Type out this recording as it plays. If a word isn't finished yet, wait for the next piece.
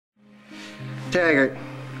Taggart.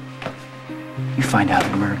 You find out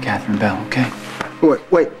who murdered Catherine Bell, okay?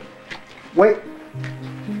 Wait.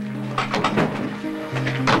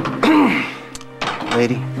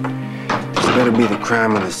 Lady, this better be the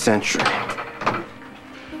crime of the century.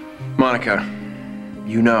 Monica,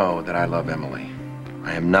 you know that I love Emily.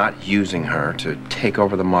 I am not using her to take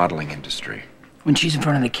over the modeling industry. When she's in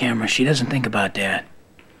front of the camera, she doesn't think about Dad.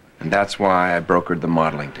 And that's why I brokered the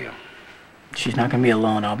modeling deal. She's not gonna be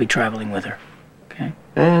alone. I'll be traveling with her, okay?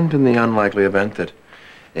 And in the unlikely event that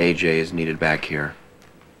AJ is needed back here,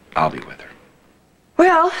 I'll be with her.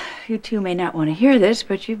 Well, you two may not want to hear this,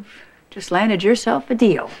 but you've just landed yourself a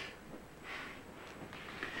deal.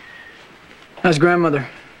 How's grandmother?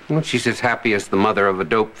 Well, she's as happy as the mother of a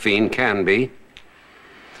dope fiend can be.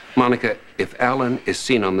 Monica, if Alan is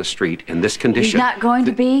seen on the street in this condition... He's not going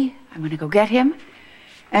to be. I'm going to go get him.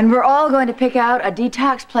 And we're all going to pick out a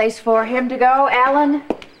detox place for him to go. Alan?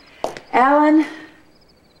 Alan?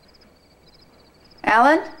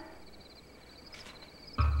 Alan?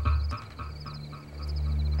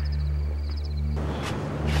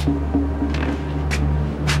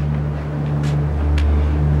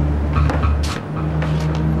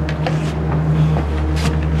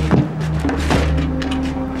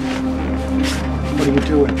 What are you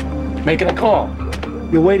doing? Making a call.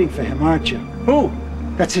 You're waiting for him, aren't you? Who?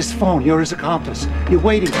 That's his phone. You're his accomplice. You're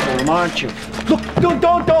waiting for him, aren't you? Look, don't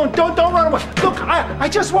run away. Look, I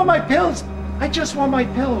just want my pills. I just want my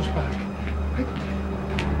pills back.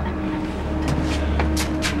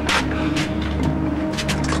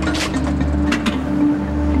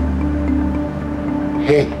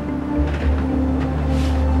 Hey,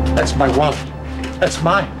 that's my wallet. That's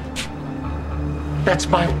mine. That's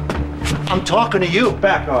mine. I'm talking to you.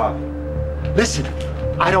 Back off. Listen,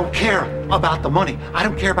 I don't care about the money. I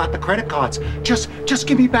don't care about the credit cards. Just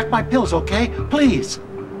give me back my pills, okay? Please.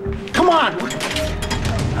 Come on.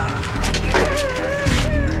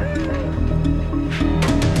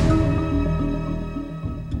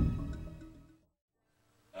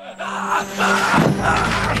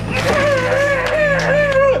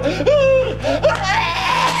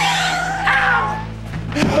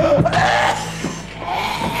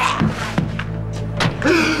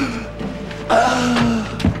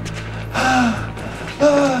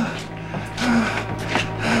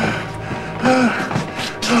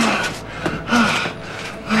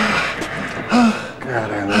 God,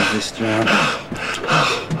 I love this job.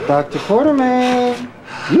 Dr. Quarterman.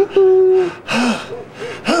 Yoo-hoo.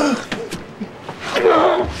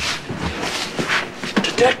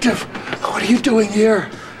 Detective, what are you doing here?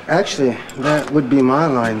 Actually, that would be my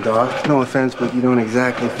line, Doc. No offense, but you don't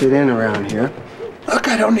exactly fit in around here. Look,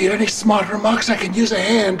 I don't need any smart remarks. I can use a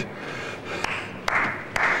hand.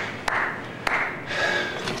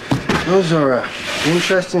 Those are an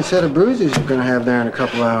interesting set of bruises you're gonna have there in a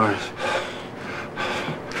couple hours.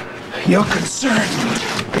 Your concern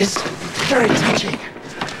is very touching.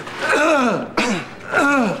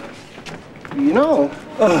 You know,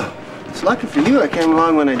 it's lucky for you I came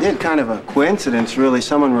along when I did. Kind of a coincidence, really.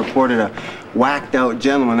 Someone reported a whacked-out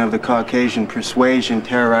gentleman of the Caucasian persuasion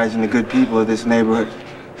terrorizing the good people of this neighborhood.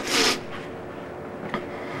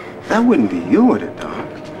 That wouldn't be you, would it, Doc?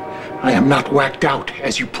 I am not whacked out,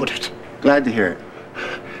 as you put it. Glad to hear it.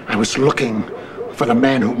 I was looking for the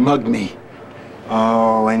man who mugged me.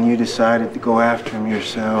 Oh, and you decided to go after him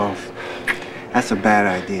yourself. That's a bad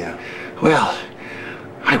idea. Well,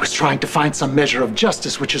 I was trying to find some measure of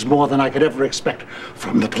justice, which is more than I could ever expect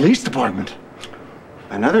from the police department.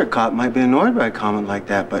 Another cop might be annoyed by a comment like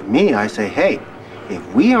that, but me, I say, hey, if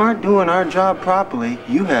we aren't doing our job properly,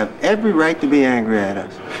 you have every right to be angry at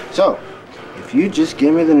us. So, if you just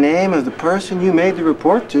give me the name of the person you made the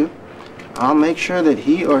report to, I'll make sure that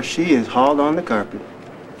he or she is hauled on the carpet.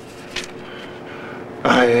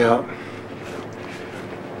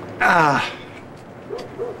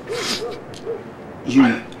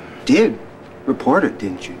 You did report it,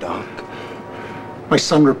 didn't you, Doc? My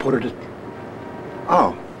son reported it.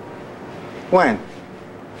 Oh. When?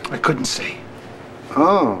 I couldn't say.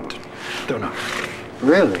 Oh. Don't know.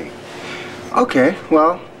 Really? Okay,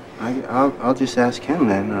 well, I'll just ask him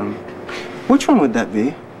then. Which one would that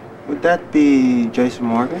be? Would that be Jason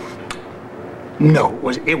Morgan? No,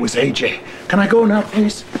 it was AJ. Can I go now,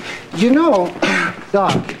 please? You know,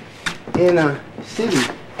 Doc, in a city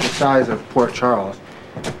the size of Port Charles,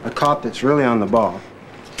 a cop that's really on the ball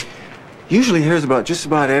usually hears about just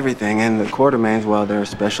about everything, and the Quartermains, well, they're a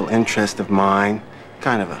special interest of mine.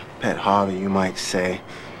 Kind of a pet hobby, you might say.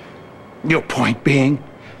 Your point being?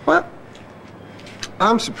 Well,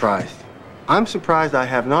 I'm surprised. I'm surprised I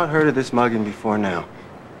have not heard of this mugging before now.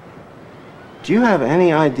 Do you have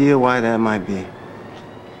any idea why that might be?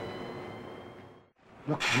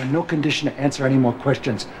 Look, I'm in no condition to answer any more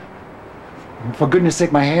questions. For goodness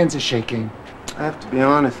sake, my hands are shaking. I have to be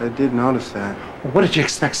honest, I did notice that. Well, what did you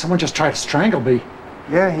expect? Someone just tried to strangle me.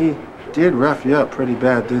 Yeah, he did rough you up pretty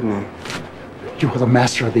bad, didn't he? You were the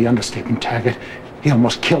master of the understatement, Taggart. He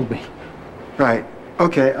almost killed me. Right.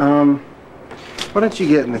 Okay, why don't you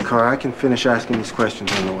get in the car? I can finish asking these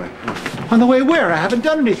questions on the way. On the way where? I haven't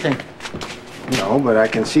done anything. No, but I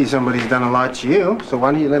can see somebody's done a lot to you. So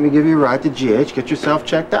why don't you let me give you a ride to GH, get yourself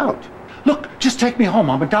checked out? Look, just take me home.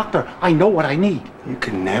 I'm a doctor. I know what I need. You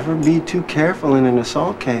can never be too careful in an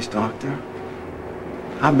assault case, Doctor.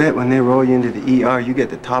 I bet when they roll you into the ER, you get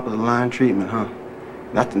the top of the line treatment, huh?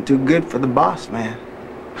 Nothing too good for the boss, man.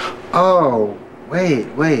 Oh,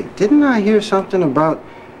 wait. Didn't I hear something about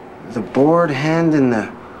the board handing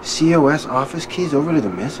the COS office keys over to the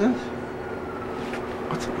missus?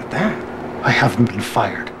 What's up with that? I haven't been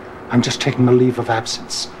fired. I'm just taking a leave of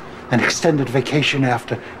absence. An extended vacation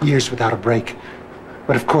after years without a break.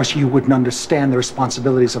 But of course you wouldn't understand the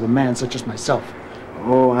responsibilities of a man such as myself.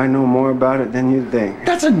 Oh, I know more about it than you think.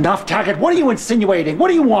 That's enough, Taggart. What are you insinuating? What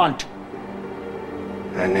do you want?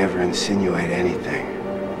 I never insinuate anything,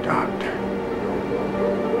 Doctor.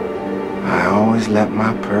 I always let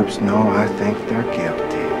my perps know I think they're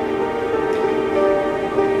guilty.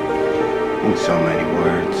 In so many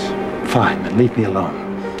words. Fine, then leave me alone.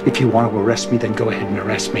 If you want to arrest me, then go ahead and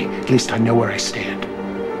arrest me. At least I know where I stand.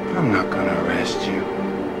 I'm not gonna arrest you.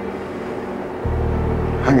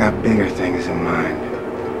 I got bigger things in mind.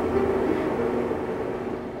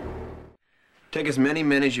 Take as many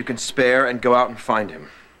men as you can spare and go out and find him.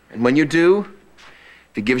 And when you do,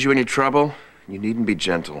 if he gives you any trouble, you needn't be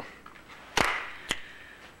gentle.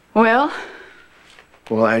 Well?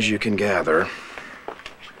 Well, as you can gather,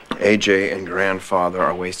 AJ and grandfather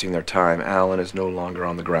are wasting their time. Alan is no longer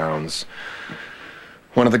on the grounds.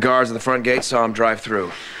 One of the guards at the front gate saw him drive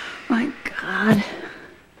through. My God.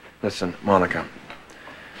 Listen, Monica,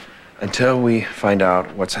 until we find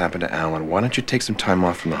out what's happened to Alan, why don't you take some time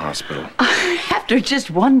off from the hospital? After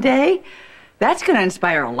just one day? That's going to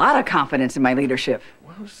inspire a lot of confidence in my leadership.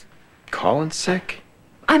 Well, is Colin sick?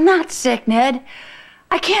 I'm not sick, Ned.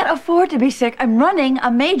 I can't afford to be sick. I'm running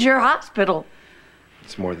a major hospital.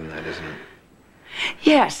 It's more than that, isn't it?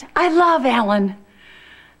 Yes, I love Alan.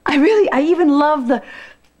 I even love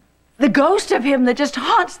the ghost of him that just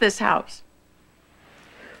haunts this house.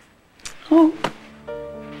 Oh.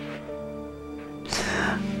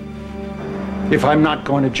 If I'm not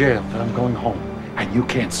going to jail, then I'm going home. And you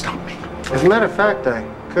can't stop me. As a matter of fact, I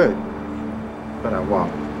could. But I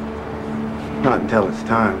won't. Not until it's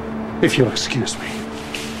time. If you'll excuse me.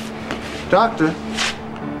 Doctor,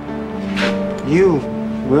 you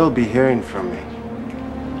will be hearing from me.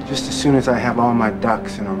 Just as soon as I have all my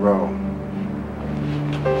ducks in a row.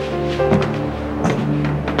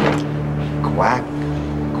 Quack,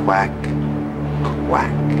 quack,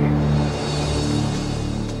 quack.